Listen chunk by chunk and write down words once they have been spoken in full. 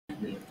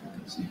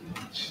Okay,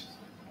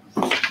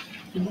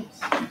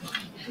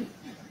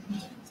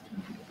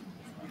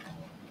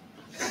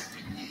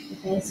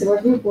 so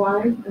we're group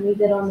one, and we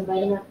did on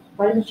the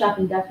vitamin shop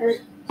in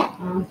Deffert.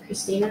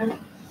 Christina,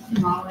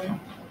 Molly,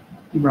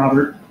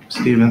 Robert,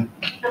 Steven.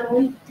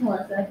 Emily,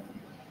 Melissa.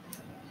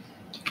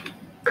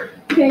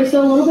 Okay,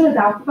 so a little bit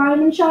about the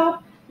Vitamin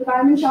Shop. The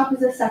Vitamin Shop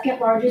is the second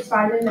largest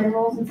vitamin,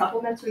 minerals, and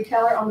supplements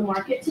retailer on the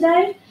market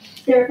today.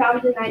 They were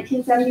founded in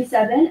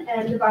 1977,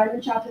 and the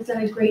Vitamin Shop has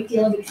done a great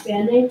deal of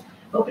expanding,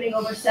 opening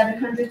over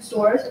 700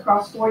 stores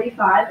across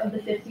 45 of the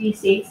 50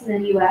 states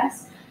in the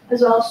U.S.,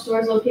 as well as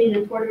stores located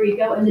in Puerto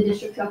Rico and the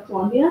District of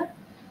Columbia.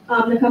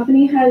 The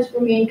company has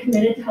remained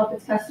committed to help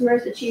its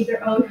customers achieve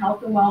their own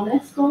health and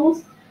wellness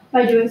goals.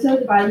 By doing so,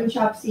 the Vitamin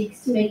Shop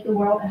seeks to make the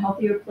world a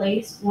healthier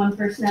place, one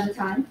person at a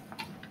time.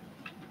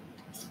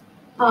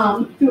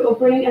 Through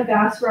opening a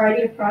vast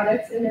variety of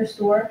products in their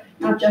store,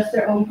 not just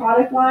their own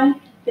product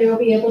line, they will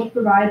be able to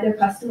provide their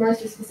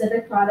customers a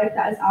specific product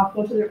that is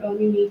applicable to their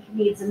own unique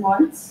needs and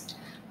wants.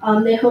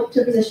 They hope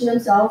to position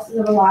themselves as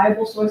a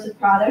reliable source of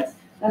products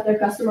that their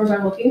customers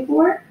are looking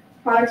for.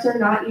 Products that are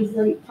not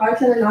easily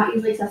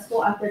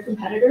accessible at their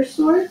competitors'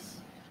 stores.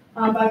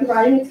 By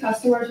providing its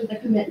customers with a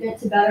commitment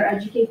to better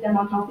educate them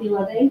on healthy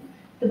living,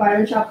 the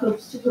Vitamin Shop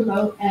hopes to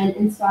promote and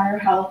inspire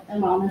health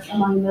and wellness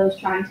among those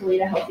trying to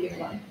lead a healthier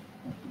life.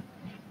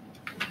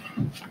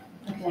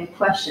 Okay,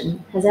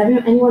 question. Has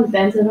anyone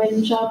been to the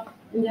Vitamin Shop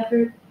in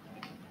Deffert?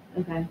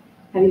 Okay.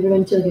 Have you ever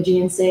been to like a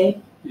GNC?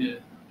 Yeah.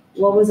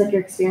 What was like your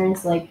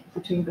experience like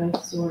between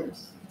both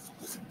stores?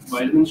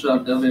 Vitamin Shop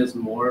definitely has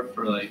more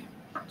for like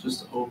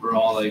just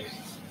overall like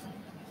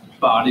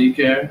body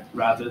care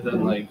rather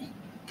than like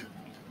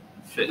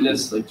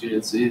fitness. Like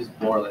GNC is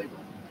more like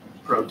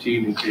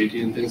protein and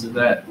creatine and things like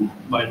that. And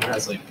Vitamin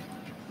has like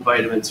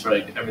vitamins for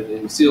like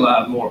everything. You see a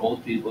lot more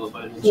old people at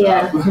Vitamin Shop.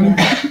 Yeah.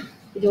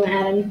 Did you want to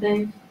add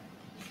anything?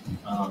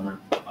 I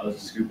was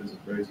scooping some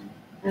crazy.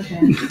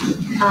 Okay.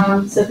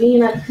 So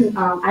being at,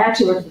 I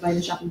actually worked at the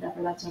Vitamin Shop in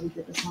Deffert, that's why we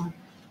did this one.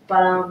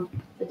 But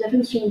the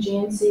difference between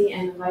GNC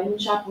and the Vitamin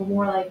Shop, we're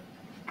more like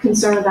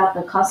concerned about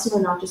the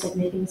customer, not just like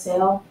making a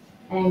sale.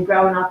 And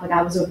growing up, like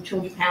I was over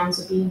 200 pounds,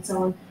 so being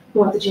someone who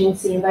went to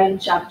GNC and Vitamin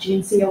Shop,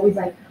 GNC always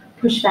like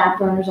pushed fat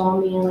burners on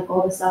me and like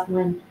all this stuff. And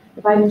then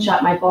the Vitamin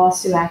Shop, my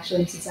boss, who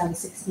actually since I was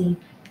 16,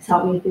 has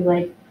helped me through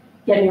like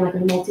getting me like a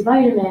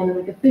multivitamin and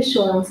like a fish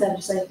oil instead of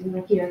just like being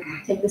like, here,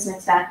 take this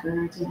next fat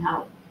burner, it's gonna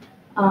help.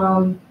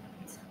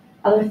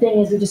 Other thing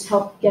is we just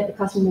help get the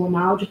customer more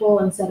knowledgeable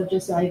instead of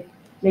just like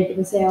making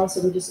the sale.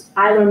 So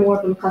I learn more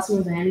from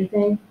customers than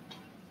anything.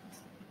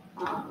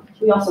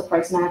 We also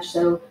price match,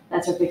 so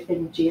that's our big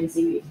thing with GNC,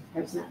 we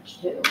price match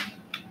too.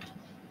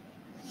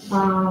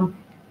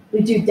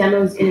 We do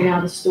demos in and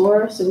out of the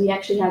store, so we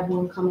actually have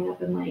one coming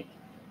up in like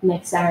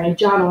next Saturday.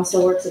 John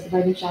also works at the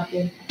Vitamin Shop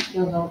in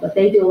Millville, but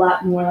they do a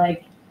lot more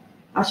like,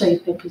 I'll show you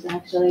pictures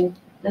actually.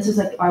 This is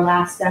like our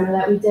last demo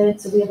that we did.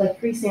 So we have like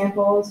 3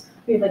 samples.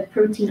 We have like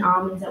protein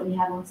almonds that we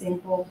have on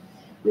sample.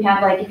 We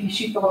have like, if you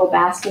shoot the little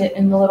basket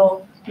in the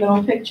little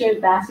middle picture, the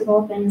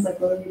basketball thing is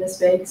like literally this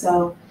big.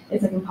 So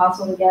it's like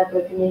impossible to get,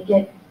 but if you make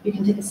it, you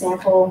can take a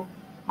sample.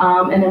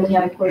 And then we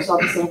have of course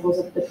all the samples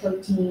of the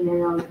protein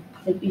and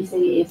like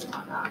BCAAs and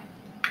whatnot.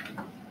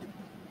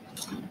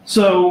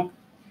 So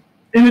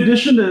in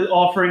addition to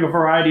offering a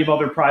variety of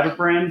other private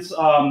brands,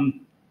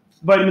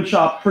 Vitamin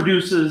Shop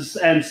produces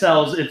and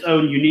sells its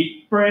own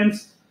unique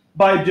brands.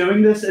 By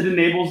doing this, it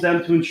enables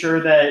them to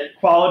ensure that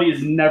quality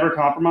is never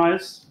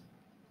compromised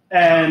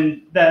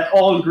and that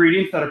all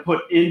ingredients that are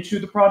put into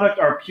the product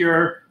are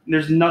pure and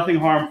there's nothing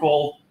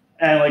harmful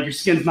and like your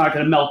skin's not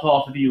going to melt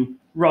off if you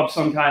rub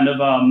some kind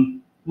of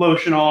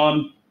lotion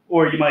on,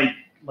 or you might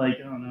like,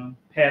 I don't know,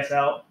 pass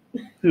out.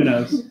 Who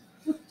knows?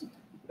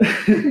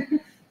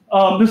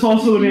 This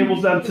also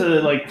enables them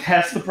to like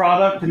test the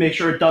product to make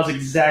sure it does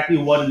exactly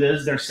what it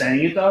is they're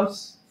saying it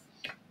does.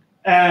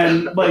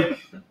 And like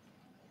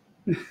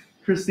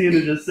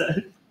Christina just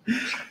said,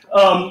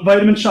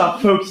 Vitamin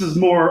Shop focuses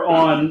more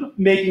on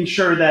making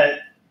sure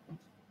that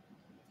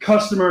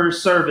customer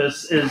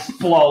service is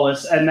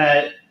flawless and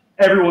that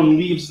everyone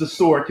leaves the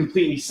store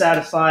completely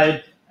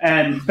satisfied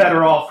and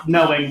better off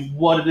knowing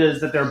what it is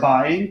that they're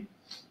buying.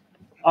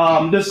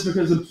 This is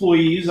because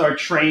employees are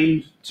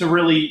trained to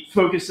really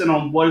focus in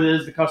on what it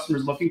is the customer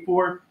is looking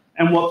for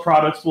and what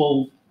products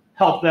will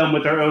help them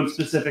with their own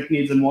specific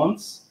needs and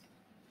wants.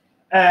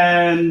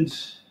 And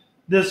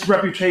this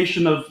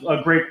reputation of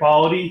great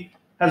quality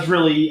has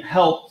really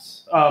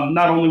helped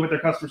not only with their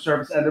customer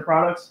service and their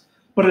products,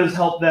 but it has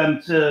helped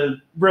them to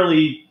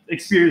really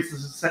experience the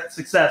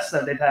success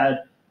that they've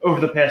had over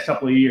the past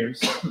couple of years.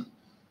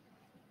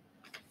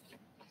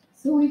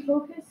 So we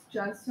focused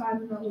just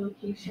on the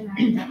location at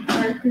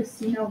Denver.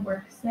 Christina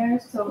works there,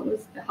 so it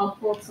was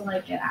helpful to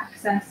like get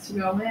access to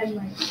go in,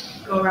 like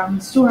go around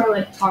the store,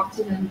 like talk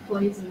to the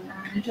employees and the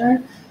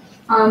manager.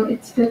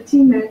 It's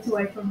 15 minutes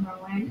away from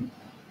Rowan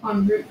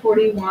on Route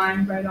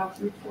 41, right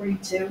off Route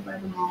 42 by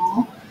the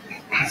mall.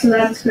 So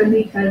that's good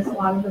because a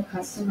lot of the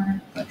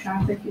customer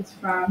traffic is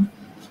from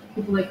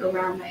people like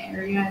around the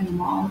area in the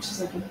mall, which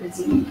is like a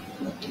busy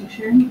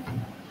location.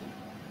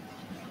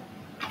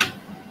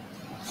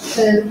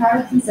 So the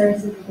products and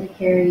services that they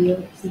carry,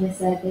 like Christina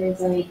said,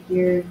 there's like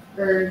your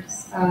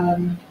herbs,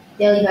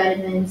 daily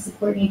vitamins,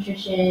 support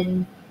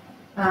nutrition.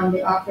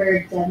 They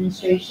offer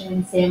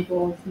demonstration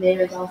samples.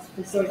 The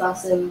store's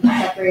also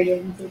separated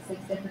into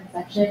 6 different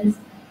sections.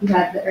 You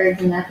have the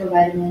herbs and natural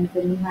vitamins,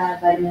 then you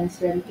have vitamins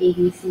from A,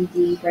 B, C,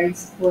 D, brain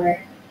support,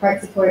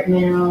 heart support,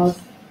 minerals.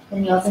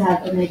 Then you also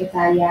have omega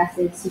fatty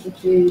acids,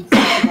 superfoods,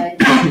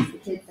 vitamins, the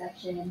kids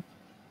section.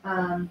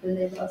 Then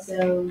there's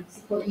also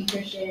support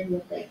nutrition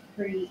with like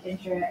pre,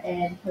 intra,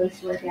 and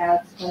post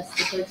workouts, plus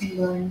the protein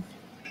ones.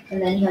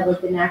 And then you have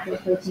like the natural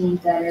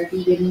proteins that are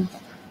vegan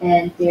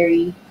and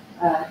dairy,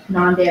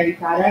 non-dairy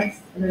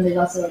products. And then there's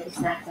also like a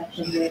snack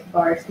section with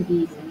bars,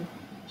 cookies, and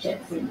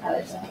chips and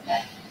other stuff like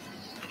that.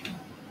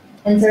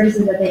 And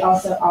services that they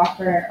also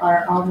offer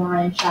are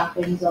online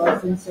shopping as well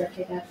as in-store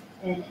pickup,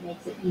 and it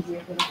makes it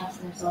easier for the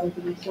customer, so they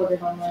can just order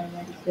it online and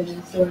then just go to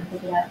the store and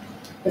pick it up.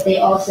 But they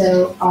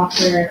also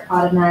offer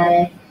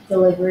automatic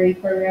delivery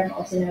program,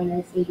 also known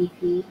as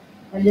ADP.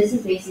 And this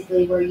is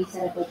basically where you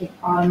set up like an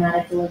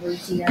automatic delivery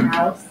to your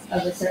house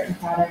of a certain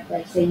product.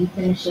 Like say you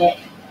finish it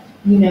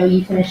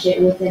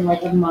within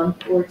like a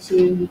month or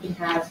 2, you can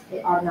have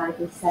it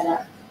automatically set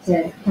up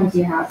to come to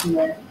your house in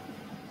the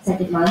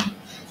second month.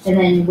 And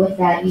then with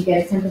that, you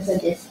get a 10%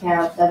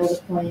 discount, double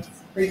the points,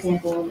 free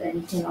samples, and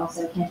you can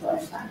also cancel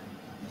anytime.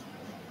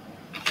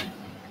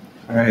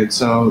 All right,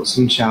 so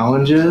some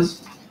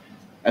challenges.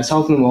 As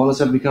health and wellness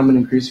have become an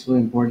increasingly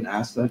important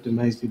aspect of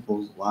many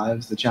people's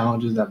lives, the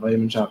challenges that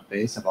Vitamin Shoppe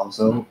face have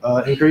also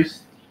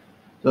increased.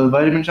 So the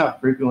Vitamin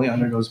Shoppe frequently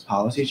undergoes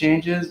policy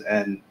changes,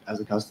 and as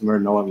a customer,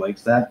 no one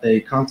likes that.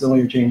 They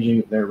constantly are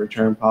changing their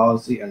return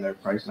policy and their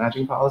price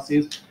matching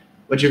policies,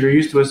 which if you're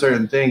used to a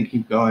certain thing,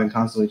 keep going,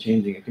 constantly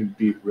changing, it could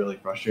be really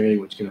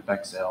frustrating, which can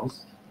affect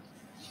sales.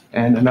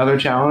 And another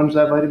challenge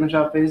that Vitamin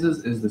Shoppe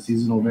faces is the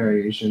seasonal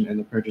variation in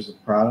the purchase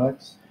of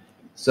products.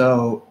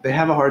 So they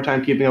have a hard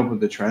time keeping up with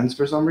the trends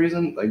for some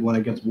reason. Like when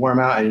it gets warm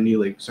out and you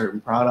need like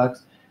certain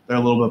products, they're a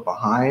little bit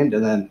behind,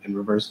 and then in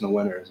reverse in the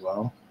winter as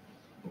well.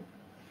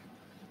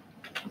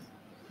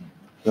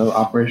 So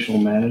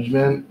operational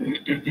management.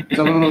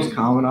 Some of the most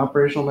common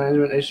operational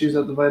management issues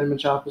that the Vitamin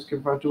Shoppe is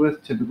confronted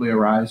with typically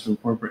arise from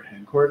corporate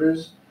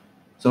headquarters.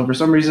 So for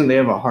some reason, they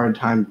have a hard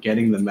time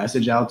getting the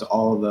message out to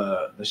all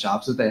the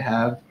shops that they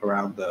have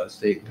around the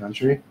state and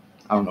country.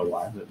 I don't know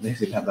why, but they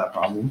seem to have that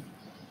problem.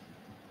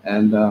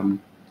 And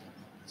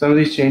some of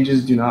these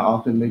changes do not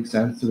often make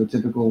sense to the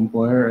typical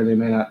employer, or they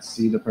may not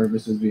see the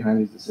purposes behind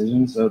these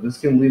decisions. So this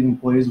can leave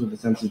employees with a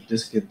sense of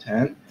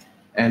discontent.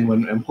 And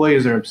when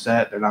employees are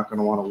upset, they're not going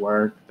to want to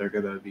work. They're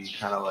going to be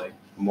kind of like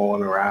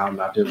mulling around,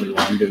 not doing what they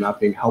want to do, not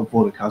being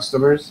helpful to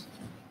customers.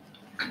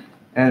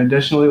 And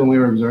additionally, when we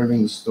were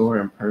observing the store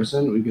in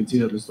person, we could see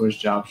that the store's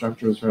job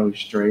structure was fairly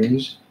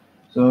strange.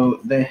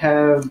 So they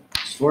have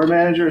store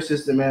manager,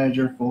 assistant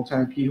manager,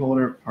 full-time key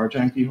holder,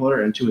 part-time key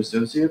holder, and 2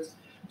 associates.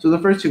 So the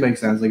first 2 make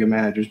sense, like a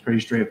manager is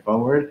pretty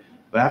straightforward.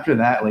 But after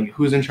that, like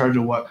who's in charge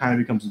of what kind of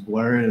becomes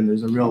blurred, and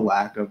there's a real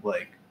lack of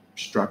like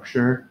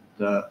structure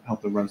to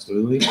help them run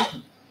smoothly.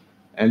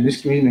 And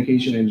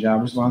miscommunication and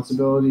job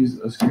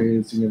responsibilities has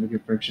created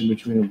significant friction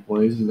between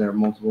employees, and there are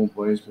multiple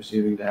employees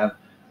perceiving to have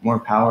more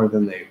power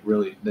than they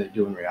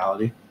do in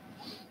reality.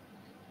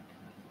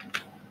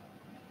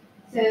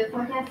 So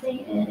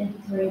forecasting and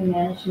inventory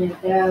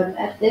management.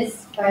 At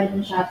this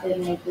Vitamin Shoppe,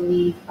 and I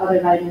believe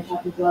other Vitamin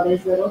Shoppe as well,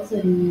 there's little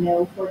to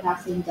no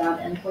forecasting done,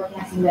 and the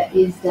forecasting that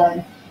is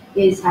done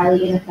is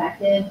highly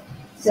ineffective.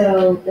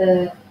 So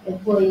the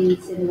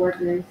employees and the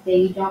workers,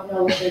 they don't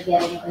know what they're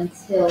getting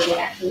until they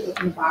actually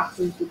open the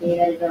boxes the day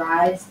that it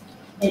arrives.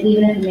 And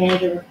even if the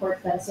manager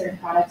reports that a certain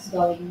product's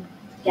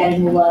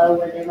getting low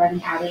or they're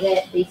running out of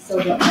it, they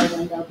still don't know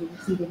when they'll be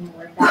receiving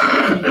more of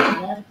that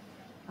data.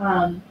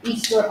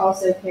 Each store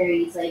also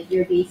carries like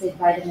your basic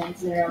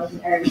vitamins, minerals,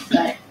 and herbs,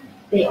 but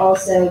they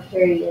also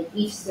carry like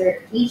each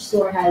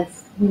store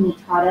has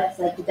unique products.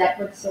 Like the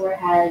Deptford store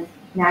has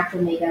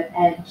natural makeup,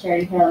 and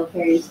Cherry Hill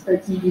carries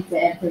protein pizza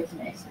and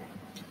protein ice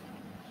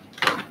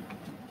cream.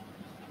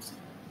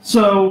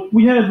 So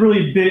we had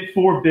really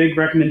 4 big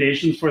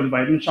recommendations for the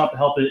Vitamin Shoppe to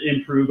help it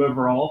improve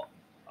overall.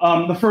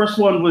 The first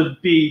one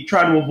would be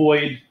try to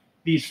avoid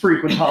these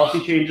frequent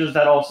policy changes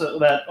that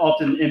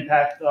often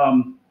impact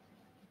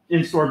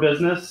in-store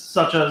business,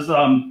 such as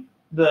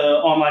the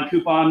online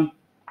coupon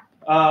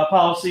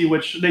policy,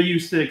 which they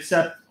used to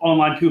accept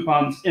online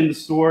coupons in the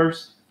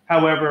stores.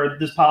 However,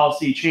 this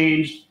policy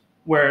changed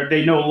where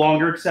they no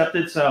longer accept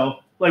it. So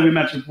like we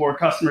mentioned before,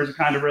 customers are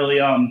kind of really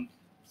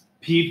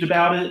peeved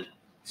about it.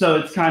 So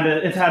it's had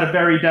a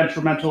very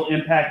detrimental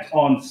impact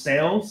on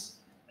sales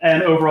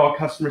and overall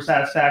customer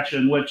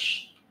satisfaction,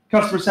 which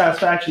customer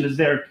satisfaction is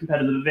their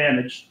competitive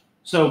advantage.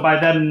 So by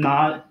them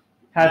not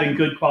having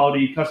good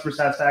quality customer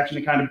satisfaction,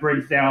 it kind of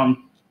brings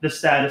down the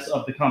status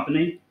of the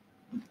company.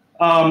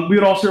 We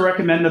would also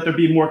recommend that there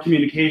be more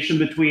communication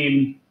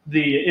between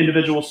the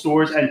individual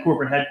stores and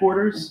corporate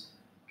headquarters,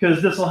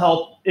 because this will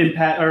help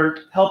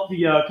help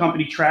the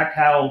company track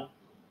how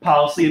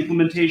policy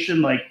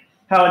implementation, like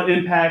how it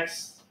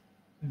impacts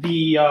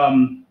the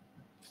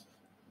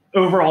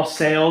overall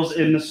sales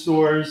in the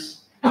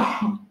stores,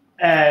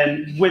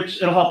 and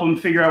it'll help them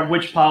figure out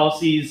which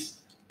policies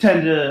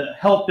tend to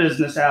help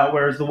business out,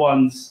 whereas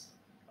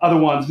other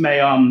ones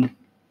may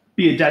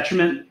be a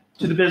detriment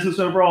to the business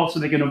overall, so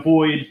they can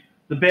avoid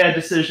the bad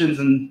decisions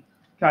and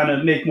kind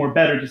of make more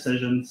better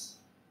decisions.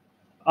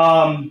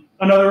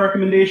 Another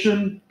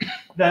recommendation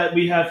that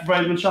we have for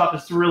Vitamin Shoppe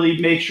is to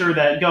really make sure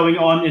that going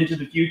on into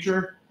the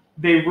future,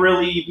 they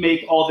really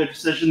make all their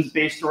decisions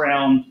based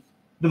around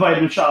the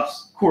Vitamin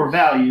Shoppe's core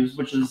values,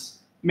 which is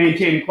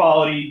maintaining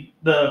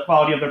the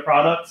quality of their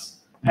products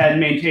and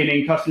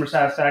maintaining customer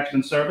satisfaction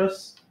and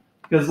service.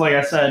 Because like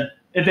I said,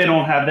 if they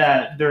don't have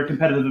that, their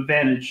competitive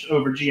advantage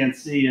over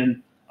GNC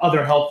and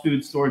other health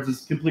food stores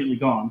is completely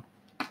gone.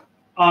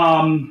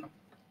 And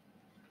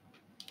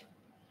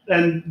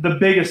the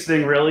biggest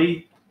thing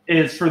really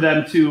is for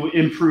them to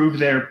improve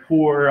their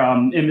poor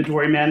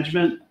inventory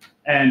management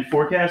and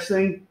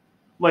forecasting.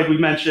 Like we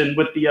mentioned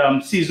with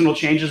the seasonal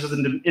changes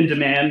in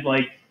demand,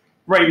 like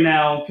right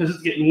now, because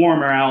it's getting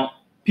warmer out,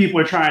 people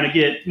are trying to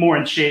get more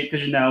in shape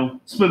because,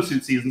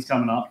 swimsuit season's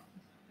coming up.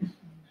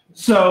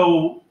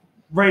 So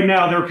right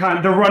now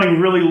they're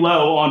running really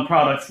low on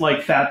products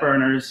like fat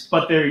burners,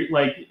 but they're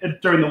like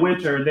during the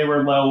winter they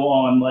were low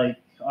on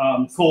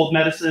cold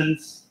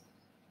medicines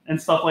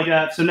and stuff like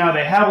that. So now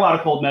they have a lot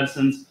of cold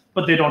medicines,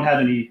 but they don't have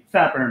any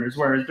fat burners,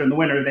 whereas during the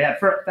winter they have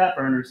fat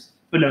burners,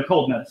 but no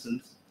cold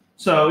medicines.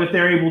 So if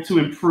they're able to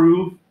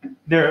improve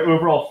their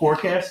overall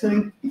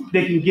forecasting,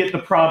 they can get the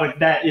product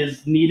that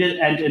is needed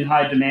and in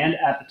high demand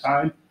at the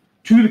time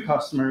to the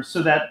customers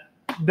so that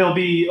they'll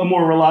be a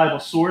more reliable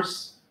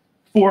source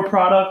for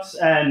products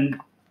and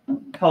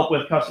help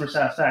with customer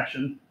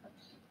satisfaction.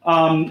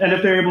 And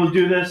if they're able to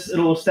do this,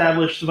 it'll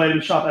establish the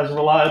Vitamin Shoppe as a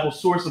reliable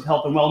source of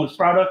health and wellness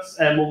products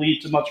and will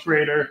lead to much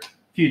greater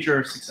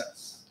future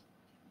success.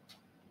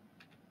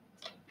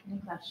 Any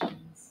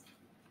questions?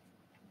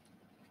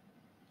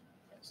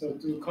 So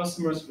do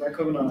customers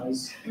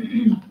recognize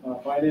Vitamin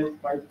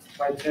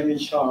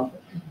Shoppe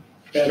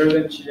better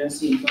than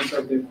GNC in terms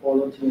of their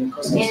quality and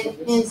customer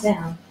service? Hands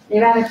down.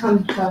 They'd rather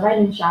come to a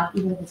Vitamin Shoppe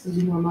even if it's going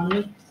to be more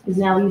money, because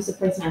now we used to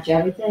price match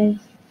everything,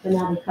 but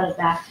now they cut it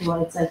back to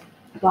what it's like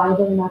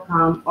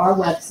bodybuilding.com, our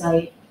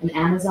website, and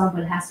Amazon,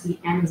 but it has to be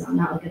Amazon,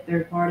 not like a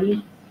third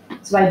party.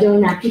 So by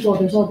doing that, there's all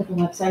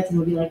different websites,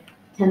 and it'll be like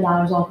 $10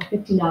 off or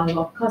 $15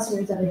 off.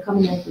 Customers that have been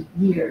coming there for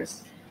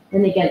years,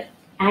 then they get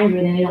angry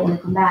and they don't want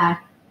to come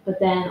back. But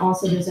then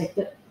also there's like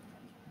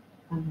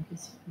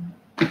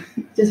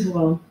just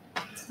roll.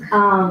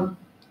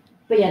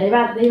 But yeah, they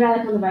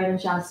rather come to Vitamin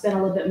Shoppe, spend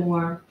a little bit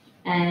more,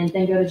 and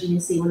then go to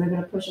GNC when they're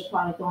going to push a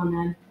product on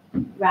them.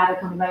 Rather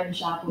come to Vitamin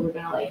Shoppe where we're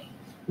going to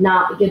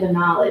not give them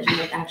knowledge and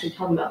actually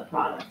tell them about the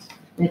product.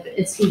 And if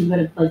it's even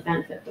a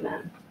benefit for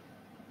them.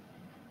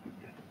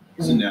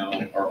 So now,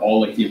 are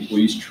all the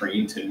employees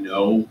trained to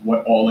know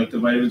what all the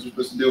vitamins are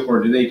supposed to do, or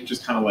do they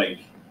just kind of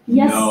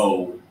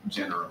know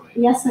generally?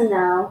 Yes and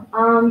no.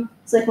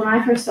 So when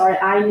I first started,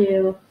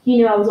 he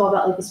knew I was all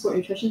about the sport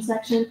nutrition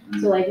section.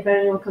 Mm-hmm. So if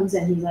anyone comes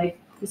in, he's like,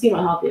 Christine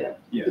will help you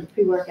with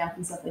pre-workouts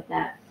and stuff like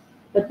that.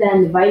 But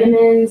then the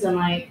vitamins and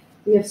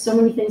we have so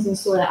many things in the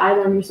store that I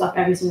learn new stuff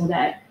every single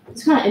day.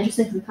 It's kind of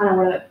interesting because it's kind of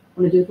what I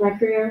want to do with my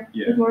career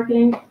with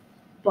marketing.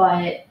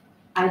 But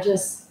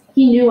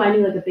he knew I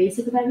knew the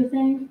basic of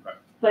everything,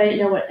 but I didn't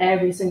know what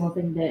every single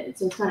thing did.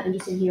 So it's kind of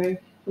interesting hearing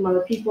from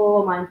other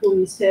people, my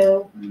employees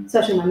too,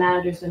 especially my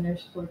manager's been there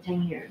for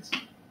 10 years.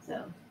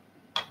 So.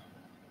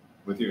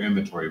 With your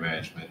inventory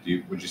management,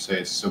 would you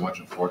say it's so much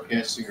of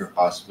forecasting or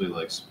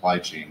possibly supply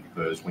chain?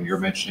 Because when you're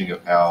mentioning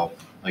of how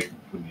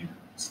when you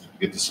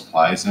get the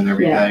supplies in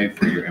every day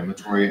for your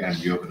inventory and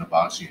you open a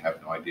box and you have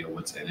no idea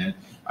what's in it.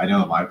 I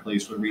know at my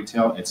place with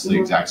retail, it's the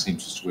exact same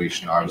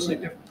situation, obviously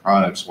different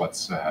products,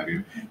 what's have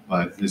you,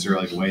 but is there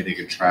a way they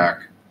could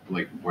track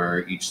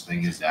where each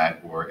thing is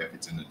at, or if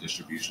it's in the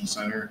distribution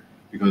center?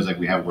 Because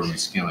we have where we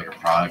scan a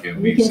product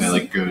and we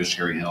say go to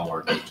Sherry Hill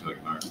or go to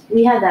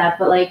We have that,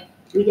 but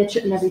we get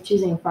shipping every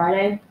Tuesday and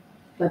Friday,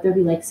 but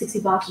there'll be 60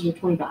 boxes or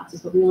 20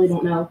 boxes, but we really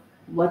don't know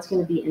what's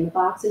going to be in the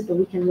boxes, but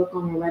we can look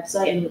on our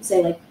website and it'd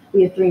say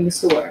we have 3 in the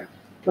store,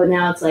 but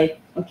now it's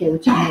okay,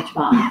 which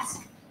box?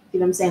 You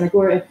know what I'm saying?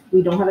 Or if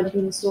we don't have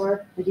anything in the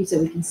store, like you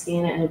said, we can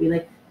scan it and it'll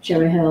be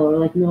Cherry Hill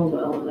or Nova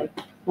or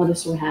another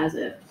store has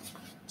it.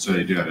 So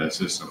they do have that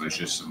system. It's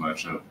just so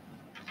much of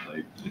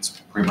it's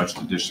pretty much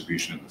the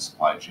distribution of the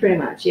supply chain. Pretty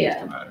much,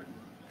 yeah.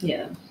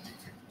 Yeah.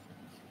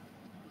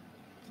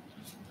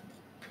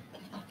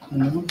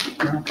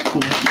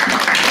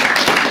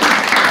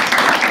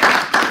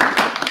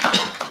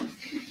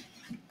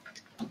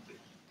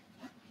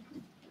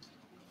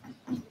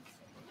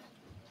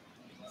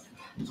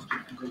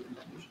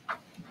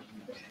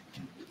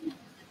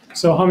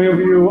 So how many of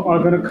you are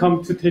going to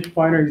come to take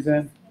final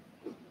exam?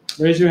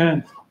 Raise your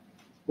hand.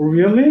 Oh,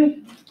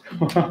 really?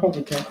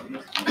 Okay.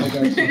 I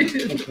got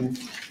you. Okay.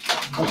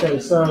 Okay,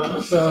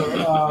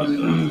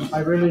 I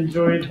really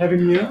enjoyed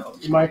having you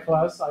in my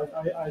class.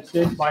 I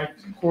think my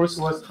course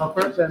was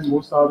tougher than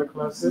most other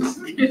classes.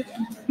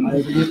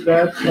 I believe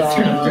that.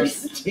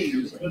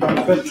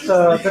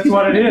 That's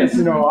what it is.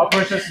 You know,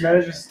 operations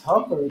management is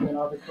tougher than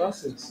other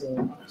classes.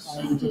 So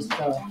I'm just.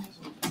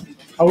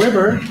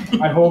 However,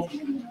 I hope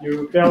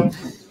you felt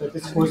that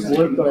this course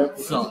worked.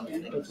 That's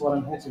what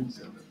I'm hoping.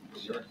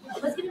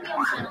 What's going to be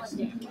on channel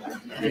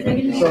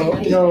today? So,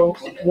 you know,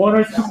 1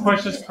 or 2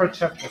 questions per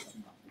chapter.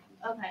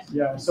 Okay.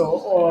 Yeah, so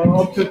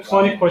up to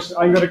 20 questions.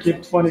 I'm going to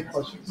give 20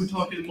 questions. We're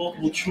talking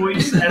multiple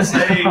choice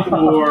essay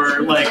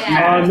or like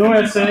math? No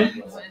essay.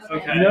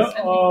 Okay.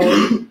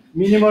 No,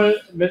 minimal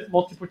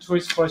multiple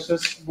choice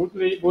questions,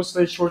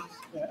 mostly short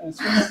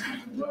answers.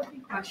 Will it be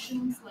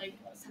questions like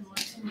similar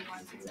to the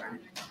ones that are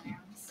in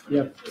exams?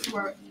 Yep.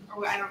 Or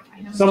I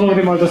haven't Some of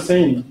them are the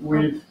same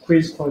with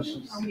quiz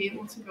questions. Are we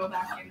able to go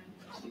back in and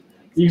do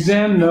the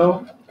Exam,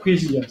 no.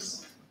 Quiz,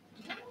 yes.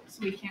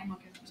 So we can't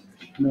look at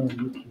the No,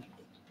 you can't.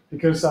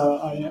 Because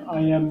I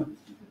am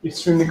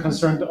extremely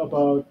concerned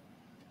about,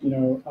 you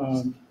know,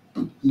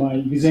 my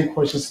exam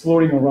questions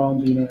floating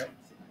around the internet.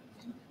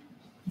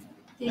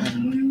 Did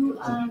you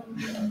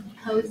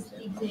post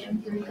the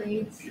exam through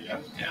grades?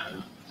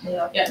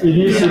 Yeah. It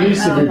is to be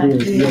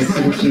good. Yes,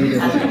 it is to be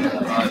good.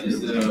 Is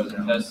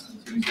the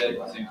test Tuesday at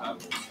the same time?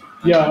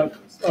 Yeah,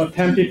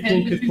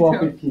 10:15 to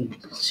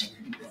 12:15.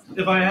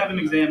 If I have an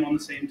exam on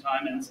the same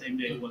time and the same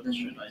day, what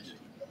should I do?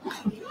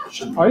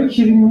 Are you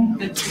kidding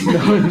me?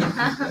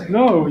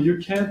 No, you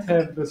can't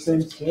have the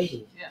same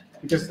schedule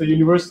because the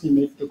university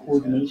makes the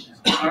coordination.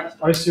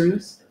 Are you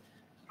serious?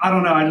 I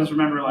don't know. I just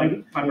remember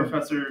like my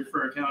professor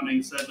for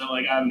accounting said that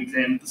like I have an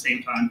exam at the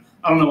same time.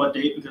 I don't know what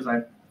date because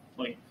I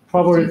like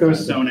Probably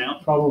Thursday. zone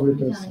out. Probably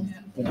Thursday.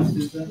 Yeah.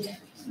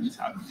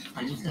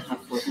 I used to have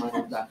 4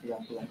 finals after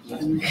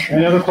that.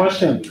 Any other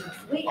question?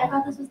 Wait, I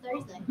thought this was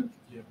Thursday.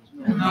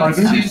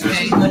 Pardon?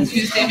 Tuesday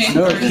maybe?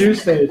 No,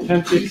 Tuesday,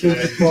 10:15 to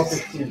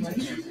 12:15.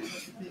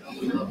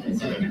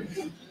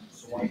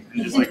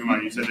 And just like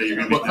Ramon, you said that you're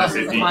going to What make class that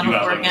is the 50. final You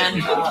for have again?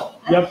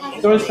 Yep,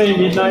 Thursday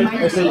midnight,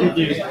 SAT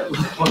due.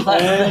 What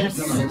class is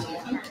this?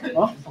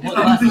 Huh? What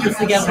class is this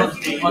again?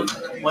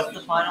 What's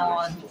the final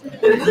on?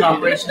 Is it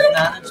operations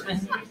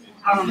management?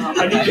 I don't know.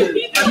 I need to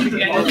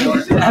get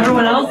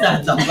Everyone else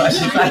had some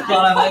questions. I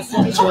thought I might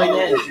still join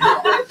in.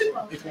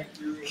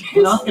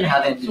 Who else can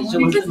have it? So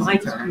it's my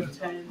turn.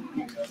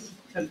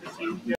 10, 15.